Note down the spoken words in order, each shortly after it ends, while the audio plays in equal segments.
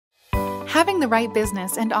Having the right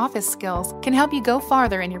business and office skills can help you go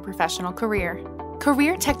farther in your professional career.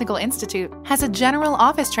 Career Technical Institute has a general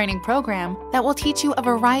office training program that will teach you a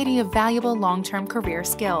variety of valuable long-term career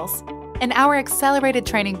skills. In our accelerated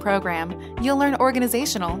training program, you'll learn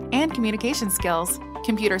organizational and communication skills,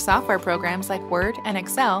 computer software programs like Word and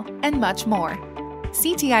Excel, and much more.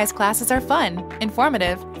 CTI's classes are fun,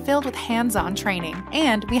 informative, filled with hands-on training,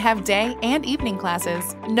 and we have day and evening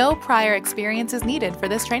classes. No prior experience is needed for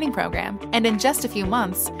this training program, and in just a few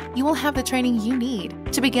months, you will have the training you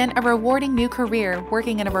need to begin a rewarding new career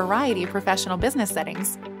working in a variety of professional business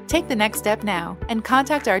settings. Take the next step now and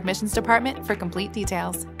contact our admissions department for complete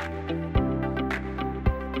details.